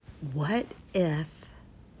What if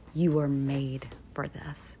you were made for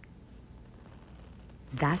this?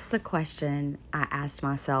 That's the question I asked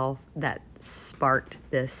myself that sparked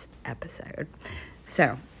this episode.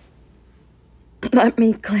 So, let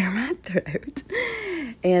me clear my throat.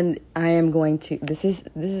 And I am going to, this is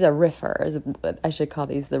a riffer. I should call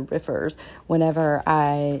these the riffers. Whenever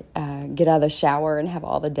I get out of the shower and have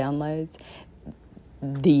all the downloads,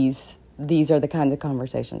 these are the kinds of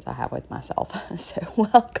conversations I have with myself. So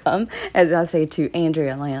welcome, as I say, to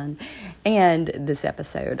Andrea Land and this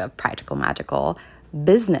episode of Practical Magical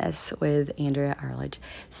Business with Andrea Arledge.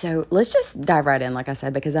 So let's just dive right in, like I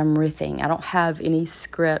said, because I'm riffing. I don't have any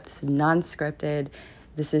script. It's non-scripted.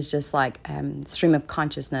 This is just like stream of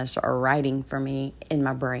consciousness or writing for me in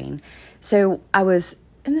my brain. So I was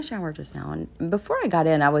in the shower just now, and before I got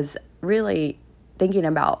in, I was really thinking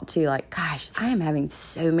about too, like, gosh, I am having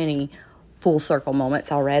so many full circle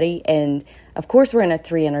moments already. And of course, we're in a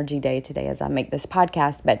 3 energy day today as I make this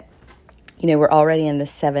podcast, but you know, we're already in the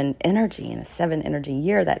 7 energy, in a 7 energy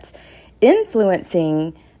year that's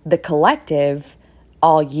influencing the collective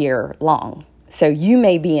all year long. So you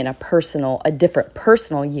may be in a different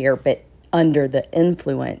personal year, but under the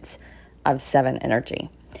influence of 7 energy.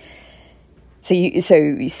 So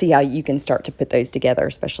you see how you can start to put those together,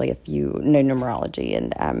 especially if you know numerology,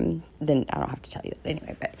 and then I don't have to tell you that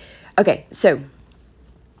anyway. But okay, so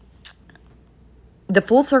the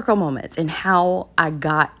full circle moments and how I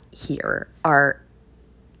got here are,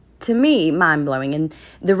 to me, mind-blowing. And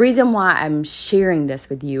the reason why I'm sharing this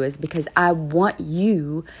with you is because I want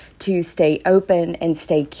you to stay open and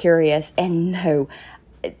stay curious and know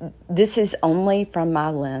this is only from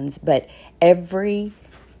my lens, but every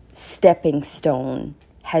stepping stone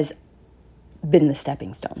has been the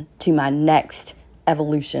stepping stone to my next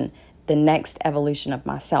evolution, the next evolution of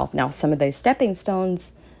myself. Now, some of those stepping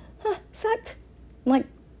stones sucked. Like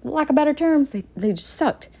lack of better terms, they just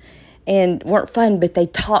sucked and weren't fun, but they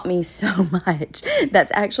taught me so much.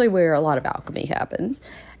 That's actually where a lot of alchemy happens.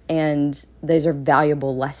 And those are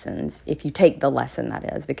valuable lessons if you take the lesson,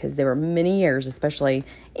 that is, because there were many years, especially,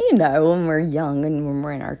 you know, when we're young and when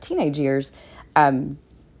we're in our teenage years, I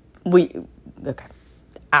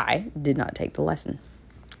did not take the lesson.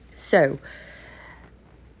 So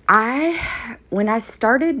when I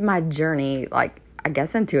started my journey, like, I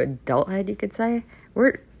guess into adulthood, you could say,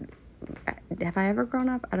 have I ever grown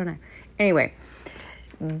up? I don't know. Anyway,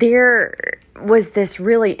 there was this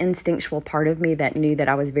really instinctual part of me that knew that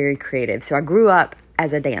I was very creative. So I grew up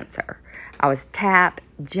as a dancer. I was tap,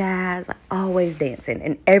 jazz, like always dancing.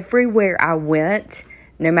 And everywhere I went,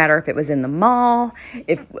 no matter if it was in the mall,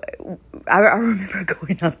 I remember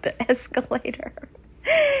going up the escalator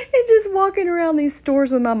and just walking around these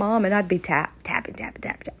stores with my mom, and I'd be tapping.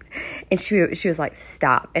 And she was like,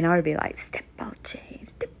 stop. And I would be like, step ball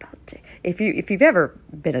change. If you've ever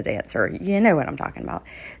been a dancer, you know what I'm talking about.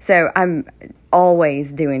 So I'm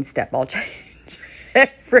always doing step ball change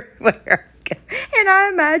everywhere I go. And I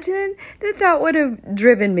imagine that would have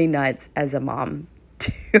driven me nuts as a mom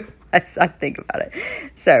too, as I think about it.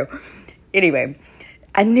 So anyway,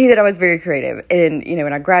 I knew that I was very creative. And, you know,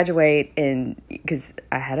 when I graduate, and because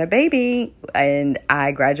I had a baby and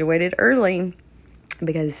I graduated early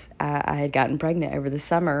because I had gotten pregnant over the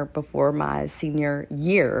summer before my senior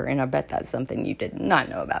year. And I bet that's something you did not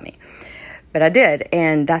know about me. But I did.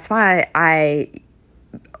 And that's why I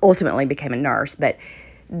ultimately became a nurse. But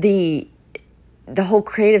the whole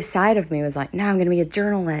creative side of me was like, no, I'm going to be a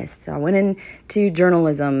journalist. So I went into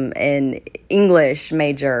journalism and English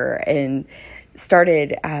major and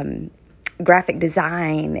started graphic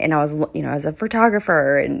design, and I was, you know, as a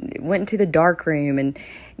photographer, and went into the dark room and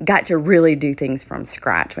got to really do things from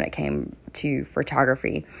scratch when it came to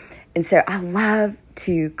photography. And so I love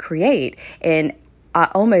to create, and I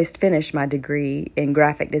almost finished my degree in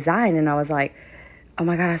graphic design, and I was like, oh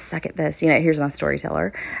my God, I suck at this. You know, here's my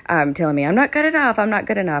storyteller telling me I'm not good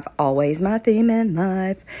enough. Always my theme in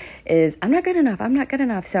life is I'm not good enough.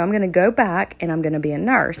 So I'm going to go back and I'm going to be a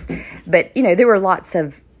nurse. But, you know, there were lots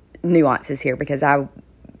of nuances here because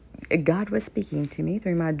God was speaking to me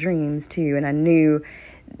through my dreams too. And I knew,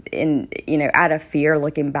 out of fear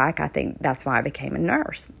looking back, I think that's why I became a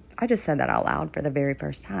nurse. I just said that out loud for the very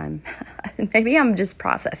first time. Maybe I'm just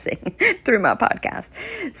processing through my podcast.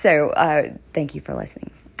 So thank you for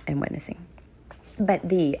listening and witnessing. But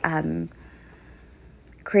the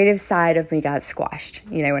creative side of me got squashed,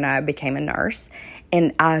 when I became a nurse.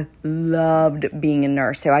 And I loved being a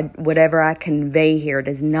nurse. So whatever I convey here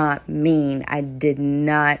does not mean I did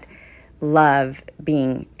not love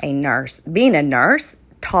being a nurse. Being a nurse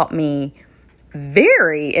taught me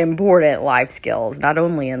very important life skills, not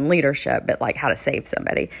only in leadership, but like how to save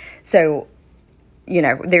somebody. So,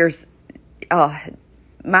 there's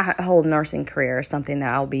my whole nursing career is something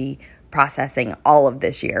that I'll be processing all of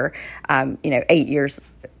this year, 8 years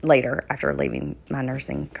later after leaving my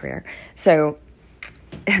nursing career. So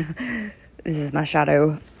this is my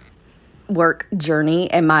shadow work journey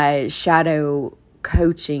and my shadow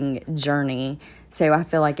coaching journey. So I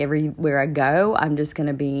feel like everywhere I go, I'm just going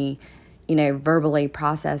to be, verbally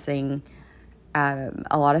processing a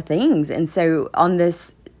lot of things. And so on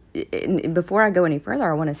this, before I go any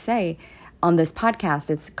further, I want to say on this podcast,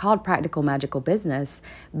 it's called Practical Magical Business.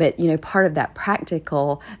 But, part of that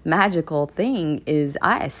practical, magical thing is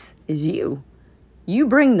us, is you. You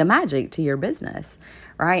bring the magic to your business,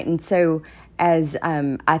 right? And so as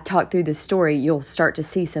I talk through this story, you'll start to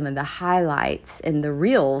see some of the highlights and the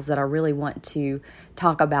reels that I really want to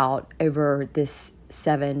talk about over this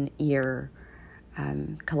 7-year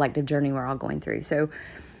collective journey we're all going through. So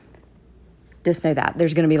just know that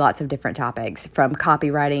there's going to be lots of different topics, from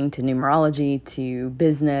copywriting to numerology to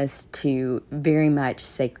business to very much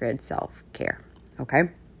sacred self-care. Okay.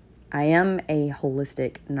 I am a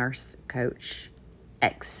holistic nurse coach,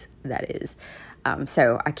 that is.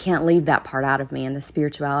 So I can't leave that part out of me, and the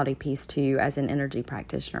spirituality piece too, as an energy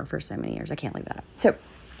practitioner for so many years. I can't leave that out. So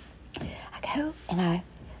I go and let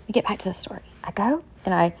me get back to the story. I go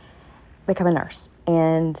and I become a nurse,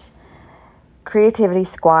 and creativity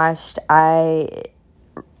squashed. I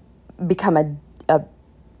become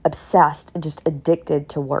obsessed, just addicted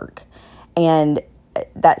to work. And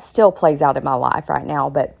that still plays out in my life right now,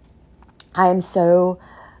 but I am so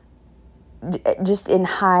just in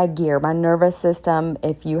high gear. My nervous system,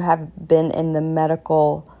 if you have been in the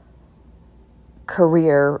medical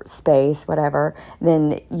career space, whatever,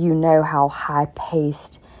 then you know how high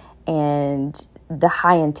paced and the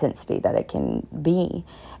high intensity that it can be.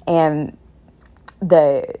 And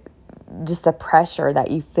the pressure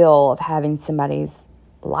that you feel of having somebody's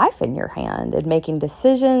life in your hand and making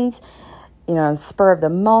decisions, spur of the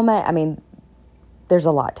moment. I mean, there's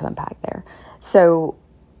a lot to unpack there. So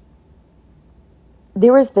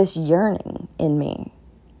there was this yearning in me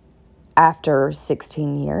after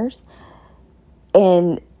 16 years.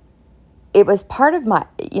 And it was part of my,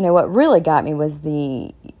 what really got me was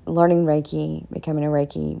the learning Reiki, becoming a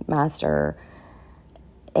Reiki master,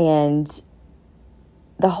 and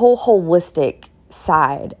the whole holistic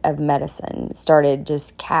side of medicine started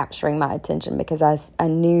just capturing my attention, because I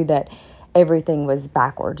knew that everything was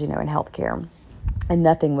backwards, in healthcare, and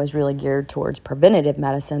nothing was really geared towards preventative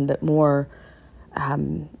medicine, but more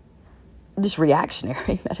just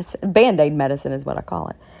reactionary medicine. Band-Aid medicine is what I call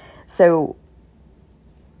it. So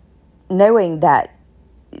knowing that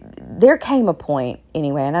there came a point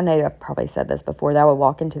anyway, and I know I've probably said this before, that I would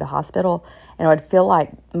walk into the hospital and I would feel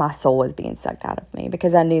like my soul was being sucked out of me,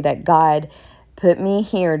 because I knew that God put me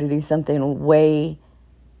here to do something way,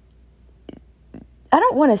 I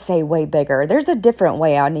don't want to say way bigger. There's a different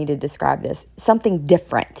way I need to describe this. Something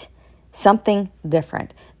different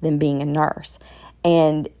than being a nurse.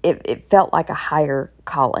 And it felt like a higher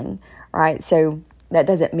calling, right? So that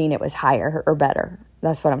doesn't mean it was higher or better.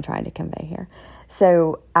 That's what I'm trying to convey here.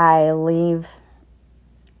 So I leave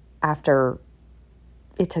after,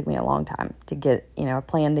 it took me a long time to get, a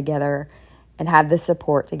plan together and have the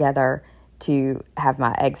support together to have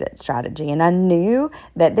my exit strategy. And I knew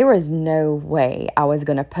that there was no way I was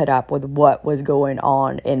going to put up with what was going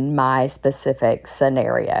on in my specific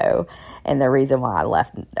scenario, and the reason why I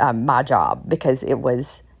left my job, because it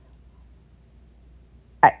was,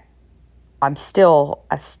 I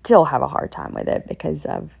still have a hard time with it because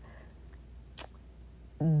of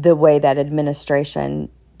the way that administration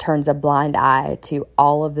turns a blind eye to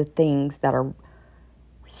all of the things that are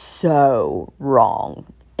so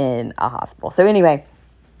wrong in a hospital. So anyway,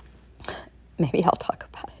 maybe I'll talk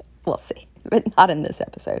about it. We'll see, but not in this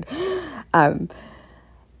episode.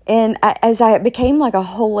 As I became like a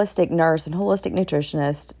holistic nurse and holistic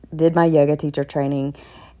nutritionist, did my yoga teacher training,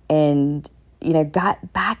 and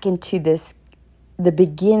got back into the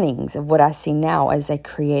beginnings of what I see now as a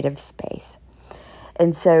creative space.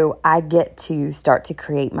 And so I get to start to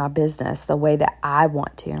create my business the way that I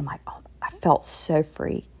want to. And I'm like, oh, I felt so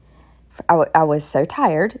free. I was so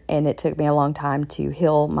tired, and it took me a long time to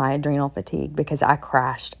heal my adrenal fatigue, because I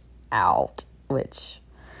crashed out, which,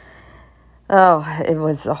 it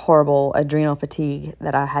was a horrible adrenal fatigue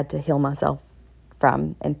that I had to heal myself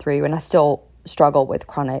from and through. And I still struggle with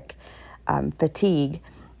chronic fatigue.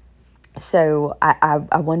 So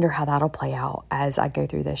I wonder how that'll play out as I go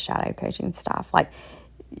through this shadow coaching stuff. Like,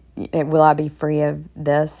 will I be free of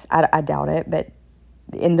this? I doubt it, but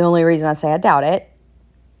and the only reason I say I doubt it,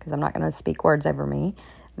 because I'm not going to speak words over me,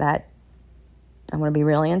 that I'm going to be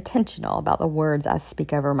really intentional about the words I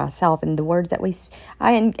speak over myself, and the words that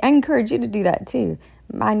I encourage you to do that too.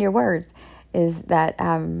 Mind your words. Is that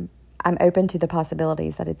I'm open to the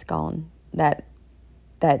possibilities that it's gone, that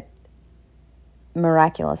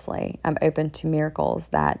miraculously I'm open to miracles,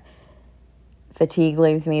 that fatigue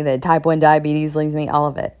leaves me, that type 1 diabetes leaves me, all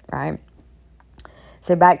of it, right?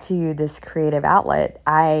 So back to this creative outlet,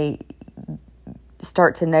 I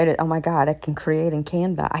start to notice, oh my God, I can create in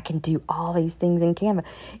Canva. I can do all these things in Canva,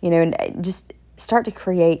 and just start to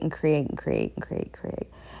create and create and create and create, create.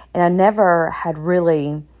 And I never had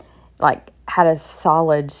really had a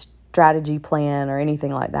solid strategy plan or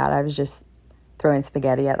anything like that. I was just throwing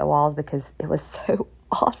spaghetti at the walls because it was so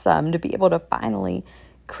awesome to be able to finally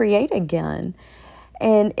create again.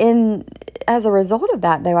 And as a result of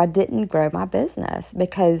that, though, I didn't grow my business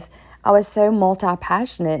because I was so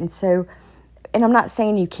multi-passionate. And I'm not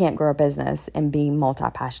saying you can't grow a business and be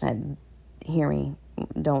multi-passionate. Hear me.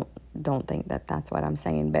 Don't think that that's what I'm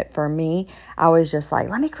saying. But for me, I was just like,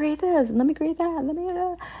 let me create this, and let me create that,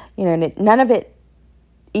 and none of it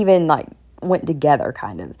even went together,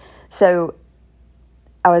 kind of. So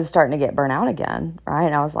I was starting to get burnt out again, right?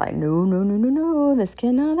 And I was like, no, this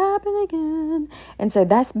cannot happen again. And so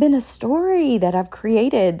that's been a story that I've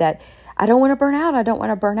created that I don't want to burn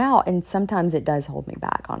out. And sometimes it does hold me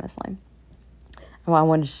back, honestly.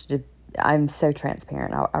 Well, I'm so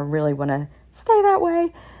transparent. I really want to stay that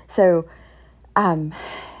way. So,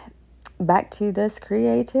 back to this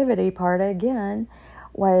creativity part again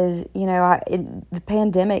was, the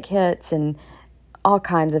pandemic hits and all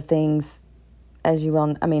kinds of things, as you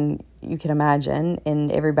can imagine,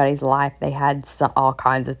 in everybody's life, they had all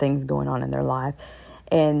kinds of things going on in their life.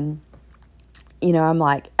 And, I'm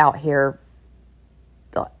out here,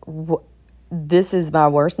 this is my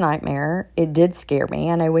worst nightmare. It did scare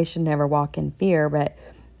me. I know we should never walk in fear, but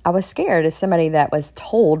I was scared as somebody that was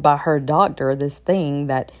told by her doctor this thing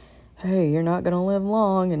that, hey, you're not going to live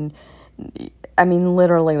long. And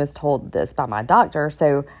literally was told this by my doctor.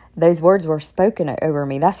 So those words were spoken over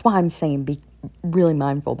me. That's why I'm saying be really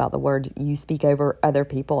mindful about the words you speak over other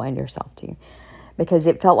people and yourself too. Because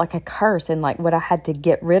it felt like a curse, and what I had to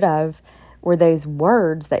get rid of were those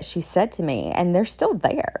words that she said to me. And they're still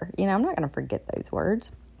there. I'm not going to forget those words.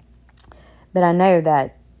 But I know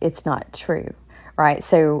that it's not true. Right.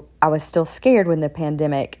 So I was still scared when the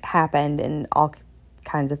pandemic happened and all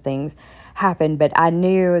kinds of things happened. But I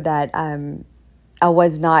knew that I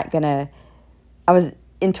was not going to,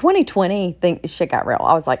 in 2020, shit got real.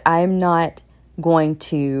 I was like, I'm not going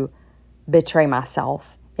to betray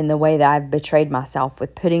myself in the way that I've betrayed myself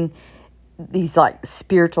with putting these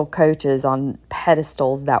spiritual coaches on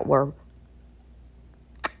pedestals that were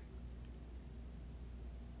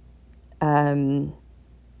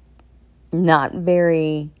not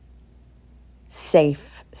very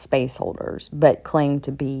safe space holders, but claim to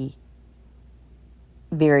be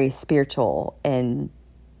very spiritual. And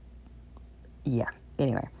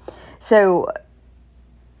anyway, so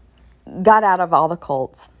got out of all the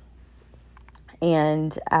cults,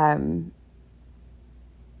 and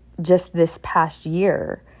just this past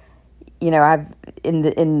year, I've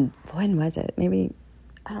when was it? Maybe,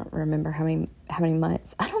 I don't remember how many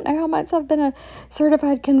months. I don't know how months I've been a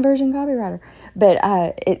certified conversion copywriter, but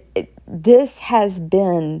this has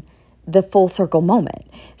been the full circle moment.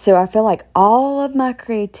 So I feel like all of my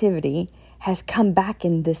creativity has come back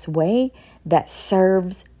in this way that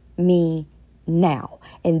serves me now.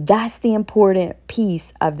 And that's the important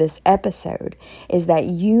piece of this episode, is that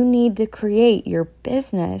you need to create your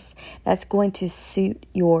business that's going to suit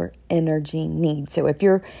your energy needs. So if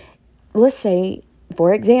you're, let's say,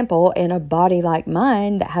 for example, in a body like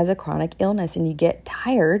mine that has a chronic illness and you get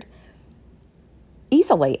tired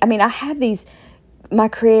easily. I have my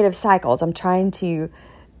creative cycles I'm trying to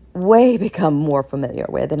become more familiar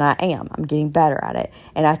with, and I am. I'm getting better at it.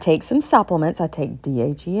 And I take some supplements. I take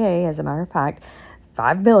DHEA, as a matter of fact,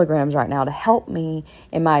 5 milligrams right now to help me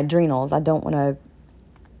in my adrenals. I don't want to,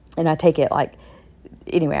 and I take it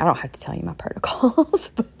anyway, I don't have to tell you my protocols,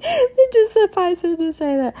 but it just suffices to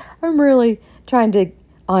say that I'm really trying to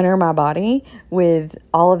honor my body with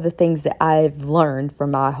all of the things that I've learned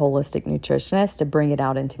from my holistic nutritionist to bring it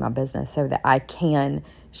out into my business so that I can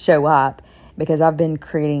show up, because I've been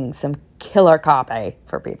creating some killer copy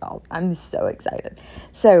for people. I'm so excited.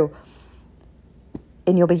 So,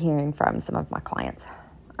 and you'll be hearing from some of my clients.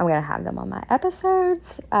 I'm going to have them on my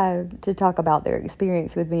episodes to talk about their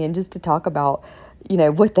experience with me, and just to talk about,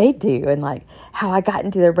 what they do and how I got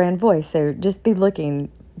into their brand voice. So just be looking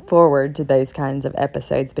forward to those kinds of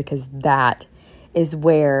episodes, because that is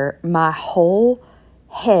where my whole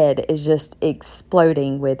head is just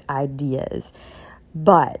exploding with ideas.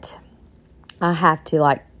 But I have to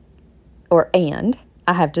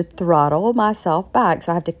I have to throttle myself back.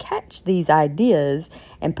 So I have to catch these ideas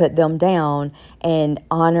and put them down and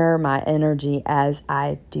honor my energy as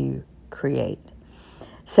I do create.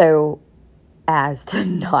 So as to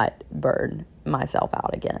not burn myself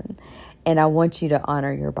out again. And I want you to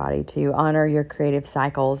honor your body too. Honor your creative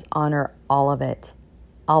cycles. Honor all of it.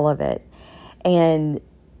 All of it. And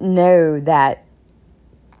know that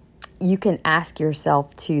you can ask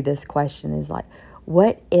yourself too, this question is like,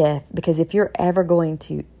 what if, because if you're ever going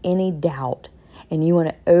to any doubt and you want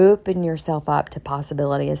to open yourself up to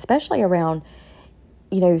possibility, especially around,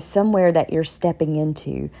 somewhere that you're stepping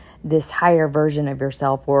into this higher version of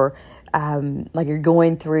yourself, or like you're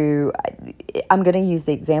going through, I'm going to use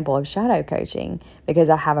the example of shadow coaching because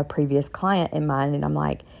I have a previous client in mind, and I'm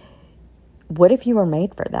like, what if you were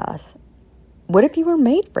made for this? What if you were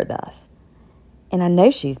made for this? And I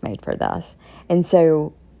know she's made for this. And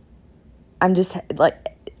so I'm just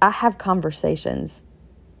like, I have conversations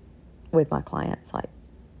with my clients, like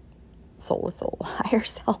soul to soul, higher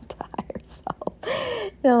self to higher self.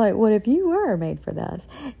 They're like, what if you were made for this?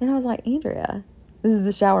 And I was like, Andrea, this is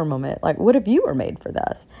the shower moment. Like, what if you were made for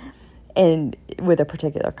this? And with a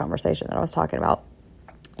particular conversation that I was talking about.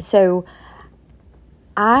 So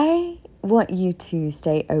I want you to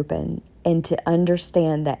stay open and to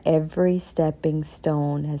understand that every stepping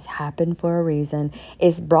stone has happened for a reason.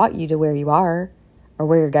 It's brought you to where you are or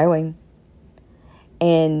where you're going.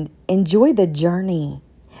 And enjoy the journey,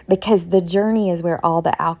 because the journey is where all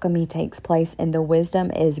the alchemy takes place and the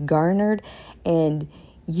wisdom is garnered. And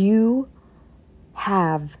you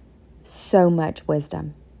have so much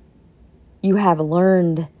wisdom. You have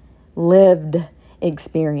learned, lived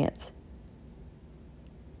experience.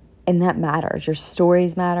 And that matters. Your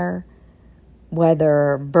stories matter.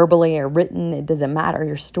 Whether verbally or written, it doesn't matter.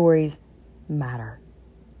 Your stories matter.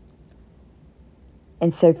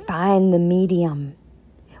 And so find the medium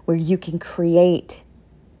where you can create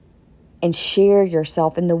and share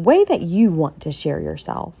yourself in the way that you want to share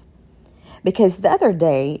yourself. Because the other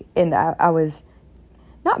day, and I was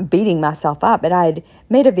not beating myself up, but I had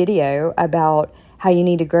made a video about how you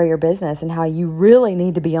need to grow your business and how you really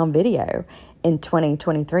need to be on video in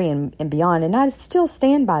 2023 and beyond. And I still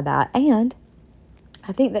stand by that. And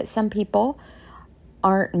I think that some people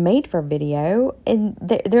aren't made for video, and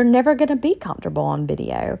they're never going to be comfortable on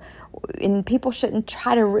video. And people shouldn't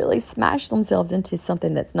try to really smash themselves into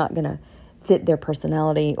something that's not going to fit their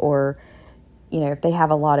personality, or, if they have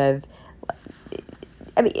a lot of,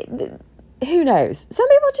 who knows? Some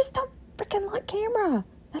people just don't freaking like camera.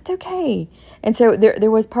 That's okay. And so there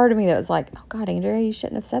was part of me that was like, oh God, Andrea, you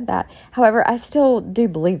shouldn't have said that. However, I still do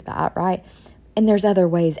believe that, right? And there's other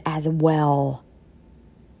ways as well,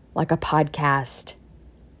 like a podcast,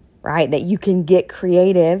 right? That you can get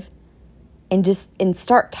creative and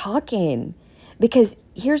start talking. Because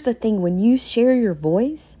here's the thing, when you share your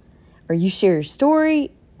voice or you share your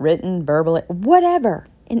story, written, verbal, whatever,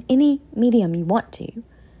 in any medium you want to,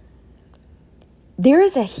 there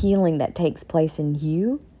is a healing that takes place in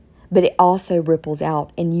you, but it also ripples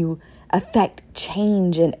out and you affect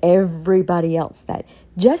change in everybody else that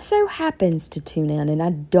just so happens to tune in. And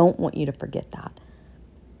I don't want you to forget that.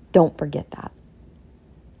 Don't forget that.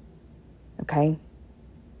 Okay?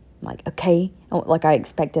 Like, okay? Like I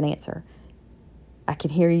expect an answer. I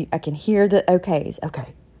can hear you. I can hear the okays.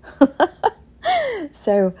 Okay.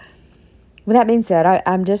 So, with that being said,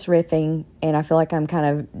 I'm just riffing, and I feel like I'm kind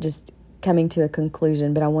of just coming to a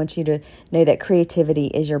conclusion, but I want you to know that creativity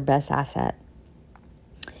is your best asset.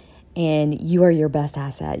 And you are your best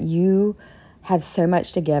asset. You have so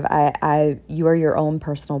much to give. You are your own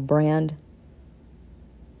personal brand.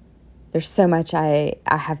 There's so much I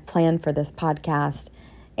have planned for this podcast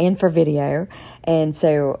and for video. And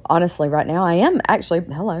so honestly, right now I am actually,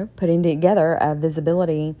 putting together a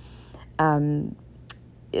visibility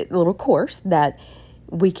little course that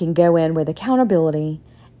we can go in with accountability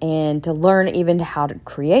and to learn even how to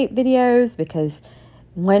create videos. Because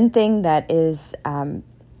one thing that is,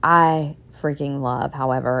 I freaking love,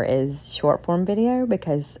 however, is short form video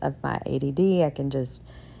because of my ADD. I can just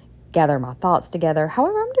gather my thoughts together.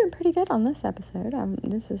 However, I'm doing pretty good on this episode.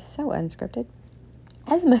 This is so unscripted,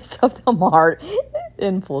 as most of them are,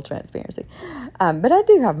 in full transparency. But I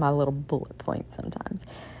do have my little bullet points sometimes.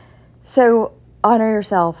 So honor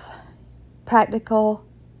yourself. Practical,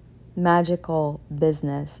 magical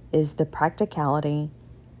business is the practicality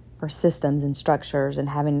for systems and structures and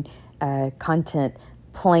having a content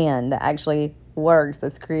plan that actually works,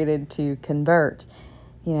 that's created to convert.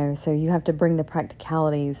 So you have to bring the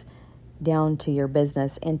practicalities down to your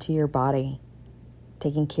business and to your body,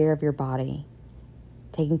 taking care of your body,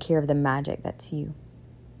 taking care of the magic that's you.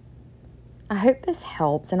 I hope this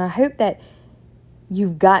helps, and I hope that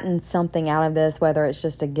you've gotten something out of this, whether it's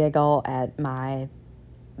just a giggle at my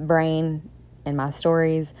brain and my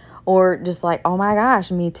stories, or just like, oh my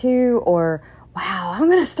gosh, me too, or wow, I'm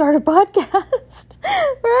going to start a podcast,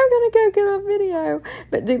 or I'm going to go get on video.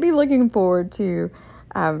 But do be looking forward to,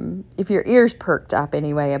 if your ears perked up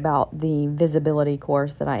anyway, about the visibility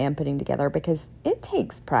course that I am putting together, because it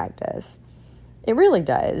takes practice. It really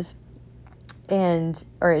does.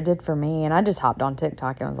 Or it did for me. And I just hopped on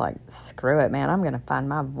TikTok and was like, screw it, man. I'm going to find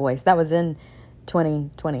my voice. That was in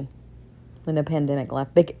 2020 when the pandemic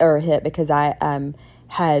hit, because I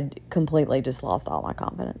had completely just lost all my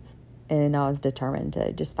confidence. And I was determined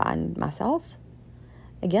to just find myself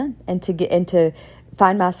again, and to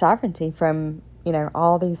find my sovereignty from,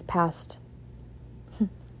 all these past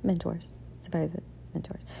supposed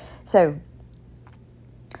mentors. So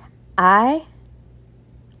I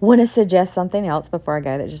want to suggest something else before I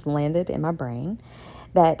go that just landed in my brain,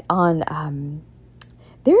 that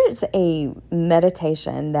there's a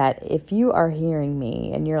meditation that if you are hearing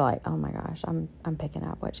me and you're like, oh my gosh, I'm picking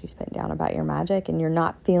up what she's putting down about your magic, and you're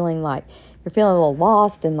not feeling like, you're feeling a little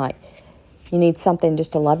lost and like you need something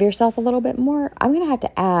just to love yourself a little bit more, I'm going to have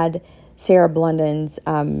to add Sarah Blunden's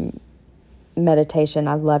meditation,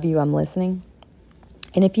 I Love You, I'm Listening.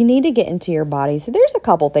 And if you need to get into your body, so there's a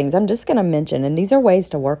couple things I'm just going to mention, and these are ways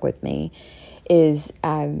to work with me, is,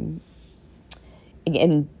 and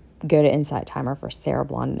go to Insight Timer for Sarah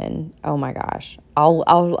Blunden. Oh my gosh,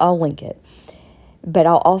 I'll link it. But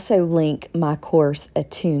I'll also link my course,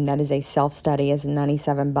 Attune. That is a self-study. It's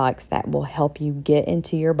 $97 that will help you get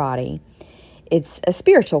into your body. It's a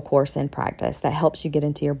spiritual course in practice that helps you get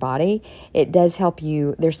into your body. It does help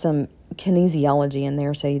you. There's some kinesiology in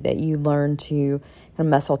there so that you learn to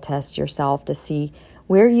muscle test yourself to see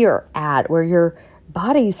where you're at, where your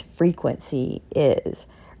body's frequency is,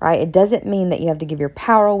 right? It doesn't mean that you have to give your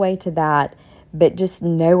power away to that, but just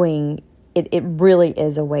knowing it really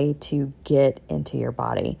is a way to get into your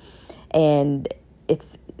body. And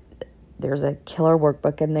there's a killer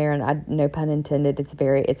workbook in there, and no pun intended,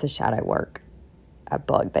 it's a shadow work, a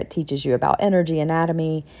book that teaches you about energy,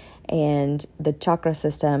 anatomy, and the chakra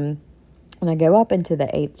system. And I go up into the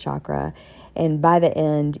 8th chakra, and by the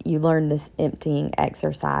end, you learn this emptying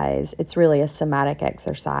exercise. It's really a somatic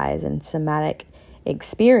exercise and somatic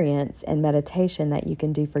experience and meditation that you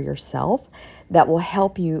can do for yourself that will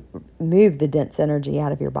help you move the dense energy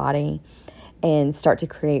out of your body and start to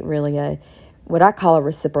create really what I call a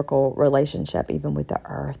reciprocal relationship, even with the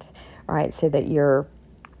earth, right? So that you're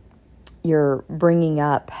bringing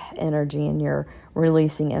up energy and you're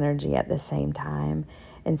releasing energy at the same time.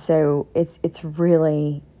 And so it's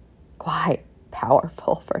really quite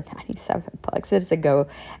powerful for $97. It's a go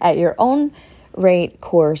at your own rate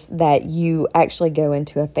course that you actually go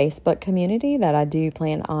into a Facebook community that I do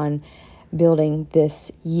plan on building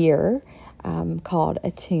this year, called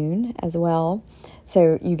Attune as well.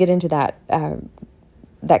 So you get into that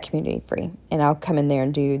community free, and I'll come in there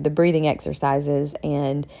and do the breathing exercises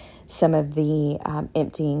and some of the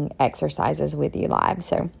emptying exercises with you live.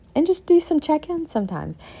 And just do some check-ins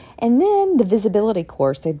sometimes. And then the visibility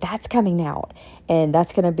course, so that's coming out. And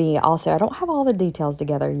that's going to be also, I don't have all the details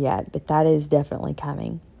together yet, but that is definitely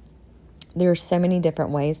coming. There are so many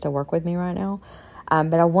different ways to work with me right now.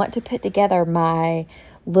 But I want to put together my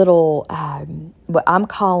little, what I'm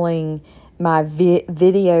calling my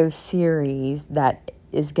video series that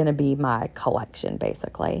is going to be my collection,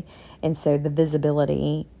 basically. And so the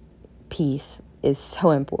visibility piece is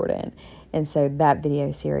so important. And so that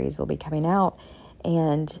video series will be coming out,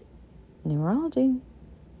 and numerology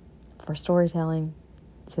for storytelling,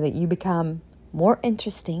 so that you become more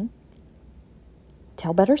interesting,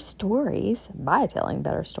 tell better stories by telling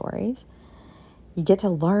better stories. You get to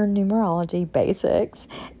learn numerology basics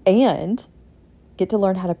and get to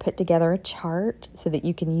learn how to put together a chart so that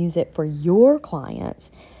you can use it for your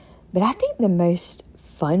clients. But I think the most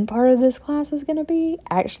fun part of this class is going to be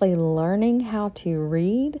actually learning how to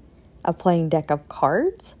read a plain deck of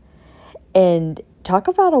cards and talk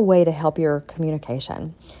about a way to help your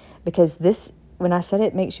communication. Because this, when I said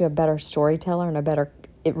it makes you a better storyteller and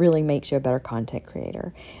it really makes you a better content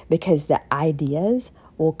creator, because the ideas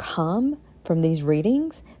will come from these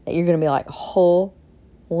readings that you're going to be like,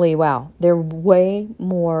 holy wow, they're way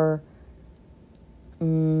more,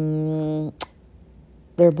 they're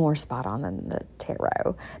more spot on than the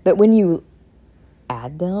tarot. But when you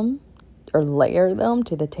add them or layer them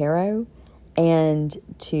to the tarot and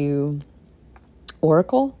to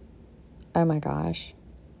Oracle. Oh my gosh.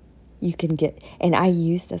 You can get, and I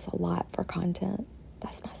use this a lot for content.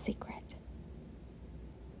 That's my secret.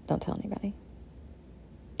 Don't tell anybody.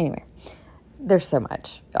 Anyway, there's so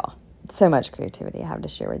much, y'all. So much creativity I have to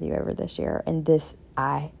share with you over this year. And this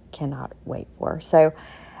I cannot wait for. So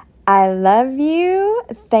I love you.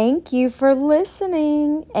 Thank you for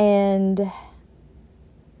listening. And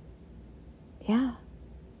yeah,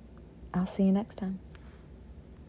 I'll see you next time.